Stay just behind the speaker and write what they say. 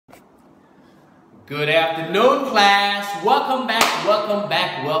Good afternoon, class. Welcome back, welcome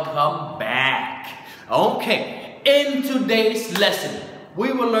back, welcome back. Okay, in today's lesson,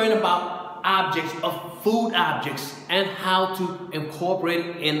 we will learn about objects of food objects and how to incorporate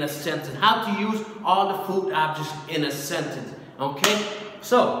it in a sentence. How to use all the food objects in a sentence. Okay,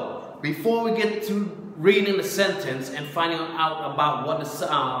 so before we get to reading the sentence and finding out about what the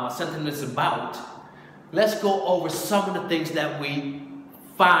sentence is about, let's go over some of the things that we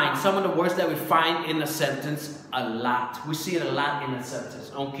find, some of the words that we find in a sentence a lot. We see it a lot in a sentence,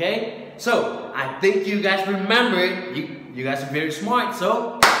 okay? So, I think you guys remember it. You guys are very smart,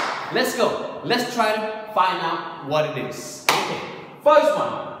 so let's go. Let's try to find out what it is. Okay, first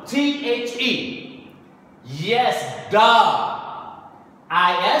one, T-H-E. Yes, duh.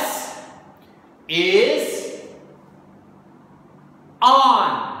 I-S is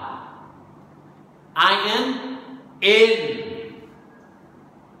on. I-N, in.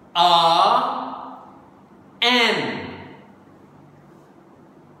 N,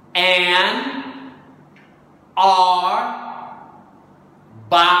 and, are,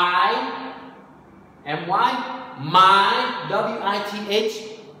 by, M-Y, my, W-I-T-H,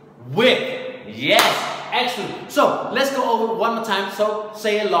 with. Yes, excellent. So, let's go over it one more time. So,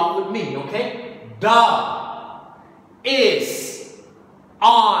 say along with me, okay? The, is,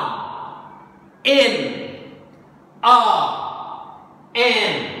 on, in,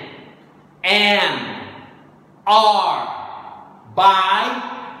 N, and, are,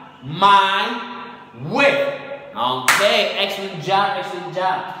 by, my, with. Okay, excellent job, excellent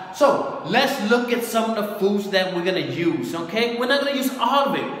job. So, let's look at some of the foods that we're going to use, okay? We're not going to use all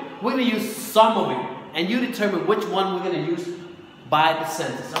of it. We're going to use some of it. And you determine which one we're going to use by the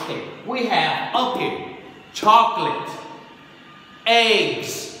sentence. Okay, we have up here, chocolate,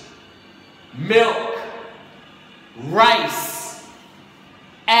 eggs, milk, rice,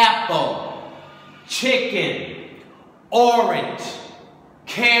 apple, chicken, orange,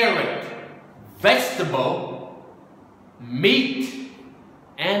 carrot, vegetable, meat,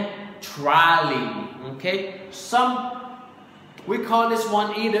 and trolley. Okay, we call this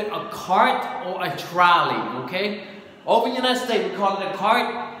one either a cart or a trolley. Okay, over in the United States we call it a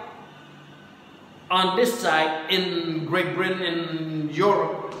cart. On this side, in Great Britain and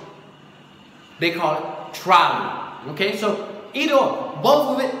Europe, they call it trolley. Okay, so either or,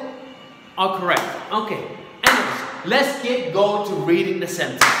 both of it are correct. Okay, anyways, let's go to reading the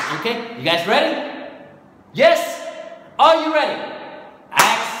sentence. Okay, you guys ready? Yes? Are you ready?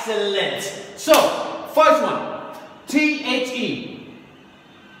 Excellent. So, first one, T-H-E.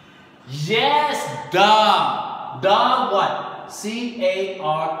 Yes, duh. Duh what? C-A-R-R-O-T-S.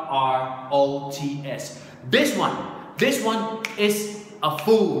 This one is a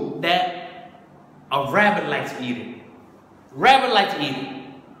food that a rabbit likes to eat it. Rabbit likes to eat it.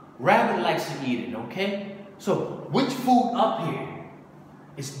 Rabbit likes to eat it, okay? So, which food up here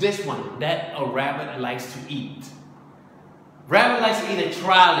is this one that a rabbit likes to eat? Rabbit likes to eat a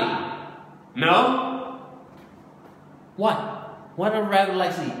trolley. No? What? What a rabbit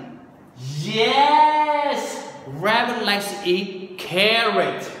likes to eat? Yes! Rabbit likes to eat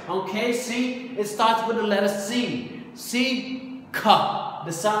carrot. Okay, see? It starts with the letter C. C, cup.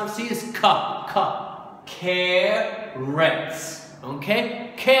 The sound of C is cup, cup. Carrots.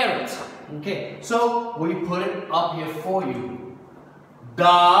 Okay? Carrots. Okay, so we put it up here for you. The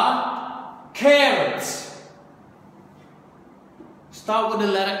carrots. Start with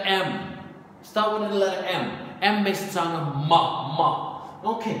the letter M. Start with the letter M. M makes the sound of ma, ma.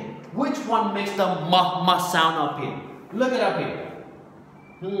 Okay, which one makes the ma, ma sound up here? Look it up here.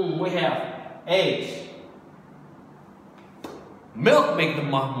 We have eggs. Milk make the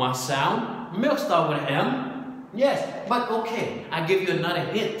ma, ma sound. Milk start with an M. Yes, but okay, I'll give you another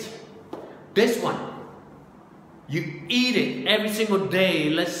hint. This one, you eat it every single day.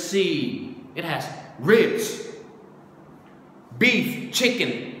 Let's see. It has ribs, beef,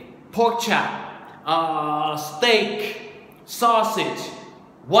 chicken, pork chop, steak, sausage.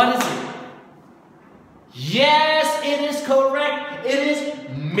 What is it? Yes, it is correct. It is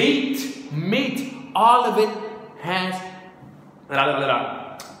meat. Meat. All of it has,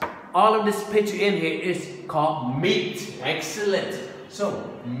 all of this picture in here is called meat. Excellent. So,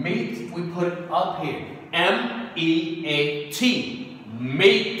 meat, we put it up here. M-E-A-T.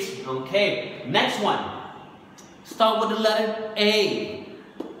 Meat. Okay. Next one. Start with the letter A.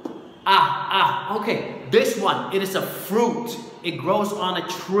 Okay. This one, it is a fruit. It grows on a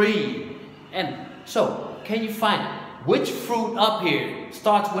tree. And so, can you find which fruit up here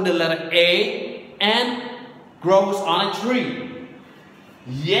starts with the letter A and grows on a tree?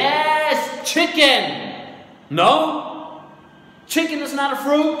 Yes, chicken. No? Chicken is not a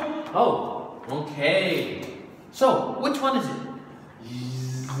fruit? Oh, Okay. So, which one is it?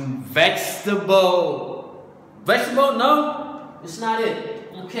 Vegetable. Vegetable? No, it's not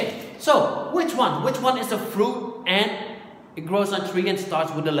it. Okay. So, which one? Which one is a fruit and it grows on a tree and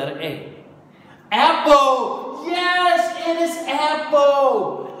starts with the letter A? Apple. Yes, it is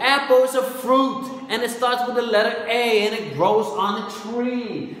apple. Apple is a fruit and it starts with the letter A and it grows on a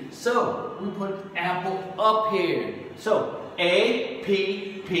tree. So, we put apple up here. So,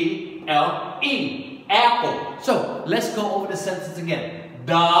 A-P-P-L-E. Apple. So, let's go over the sentence again.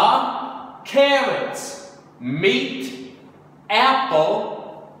 The carrots meet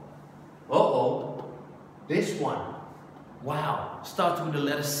apple. This one. Wow. Starts with the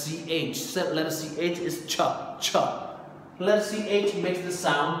letter CH. Letter CH is ch. Letter CH makes the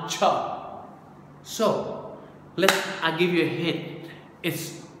sound ch. So, I give you a hint.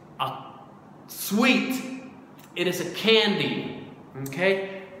 It's a sweet. It is a candy.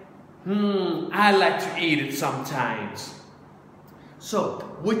 Okay? I like to eat it sometimes. So,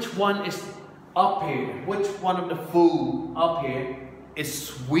 which one is up here? Which one of the food up here is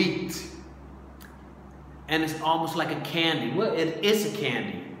sweet? And it's almost like a candy. Well, it is a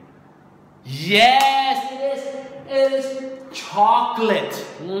candy. Yes, it is. It is chocolate.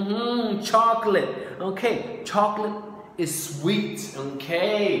 Chocolate. Okay, chocolate is sweet.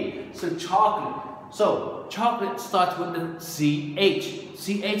 Okay, so chocolate. So, chocolate starts with the CH.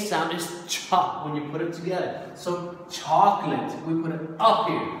 CH sound is ch when you put it together. So, chocolate, we put it up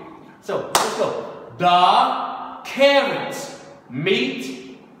here. So, let's go. The carrots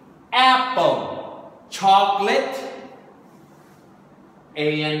meet apple. Chocolate,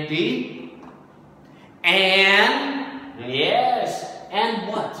 A-N-D, and, yes, and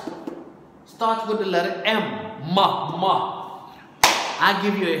what? Starts with the letter M, ma. I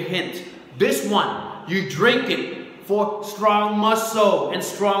give you a hint. This one, you drink it for strong muscle and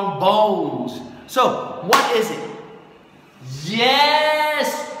strong bones. So, what is it?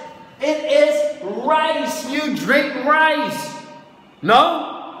 Yes, it is rice. You drink rice.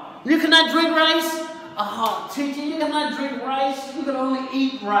 No? You cannot drink rice? Teacher, you cannot drink rice. You can only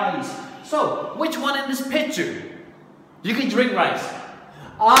eat rice. So, which one in this picture? You can drink rice.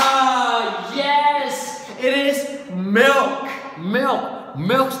 Yes, it is milk.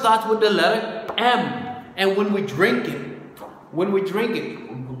 Milk starts with the letter M. And when we drink it,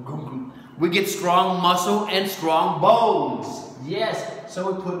 we get strong muscle and strong bones. Yes,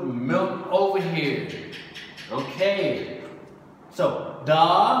 so we put milk over here. Okay. So,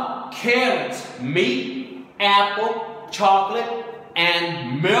 the carrots meet apple, chocolate,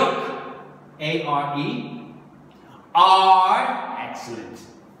 and milk, A-R-E, are, excellent,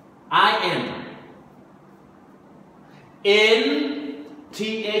 I-N, in,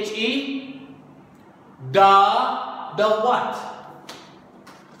 T-H-E, the what?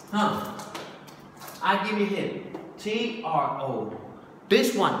 I give you a hint, T-R-O,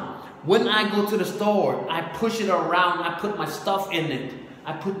 this one. When I go to the store, I push it around, I put my stuff in it.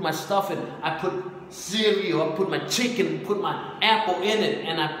 I put cereal, I put my chicken, put my apple in it,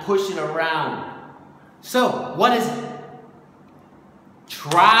 and I push it around. So, what is it?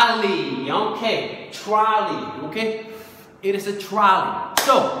 Trolley, okay, trolley, okay? It is a trolley.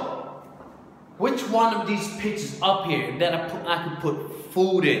 So, which one of these pictures up here that I could put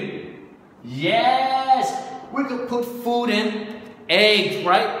food in? Yes, we could put food in, eggs,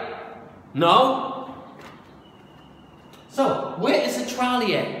 right? No? So, where is the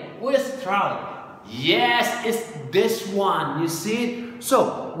trolley at? Where's the trolley? Yes, it's this one. You see it?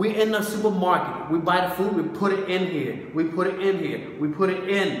 So, we're in the supermarket. We buy the food, we put it in here. We put it in here. We put it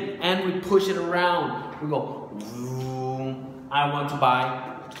in. And we push it around. We go, I want to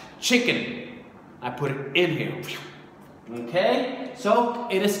buy chicken. I put it in here. Okay? So,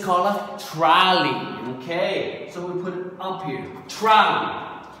 it is called a trolley. Okay? So, we put it up here. Trolley.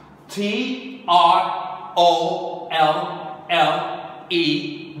 T-R-O-L-L-E-Y.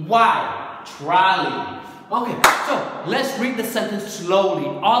 Trolley. Okay, so let's read the sentence slowly,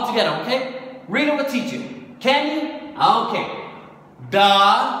 all together, okay? Read it with teacher. Can you? Okay. The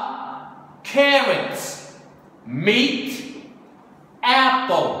carrots meet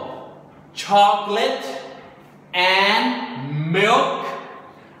apple, chocolate, and milk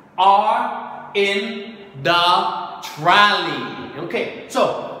are in the trolley. Okay,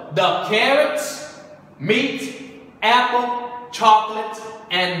 so the carrots, meat, apple, chocolate,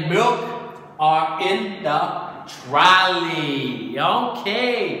 and milk are in the trolley.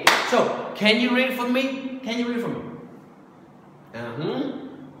 Okay. So, can you read it for me? Can you read it for me?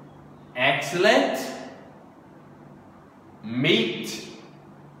 Excellent. Meat,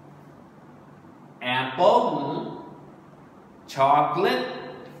 apple, chocolate,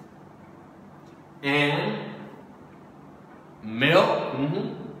 and milk.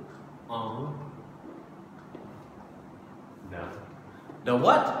 The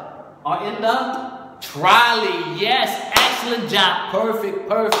what? Are in the trolley. Yes, excellent job. Perfect,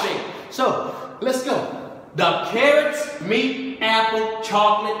 perfect. So, let's go. The carrots, meat, apple,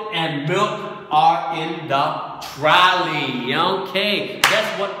 chocolate, and milk are in the trolley. Okay,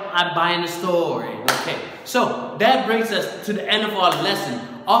 that's what I buy in the store. Okay, so that brings us to the end of our lesson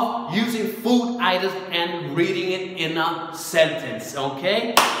of using food items and reading it in a sentence.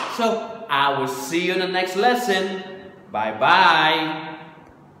 Okay, so I will see you in the next lesson. Bye-bye.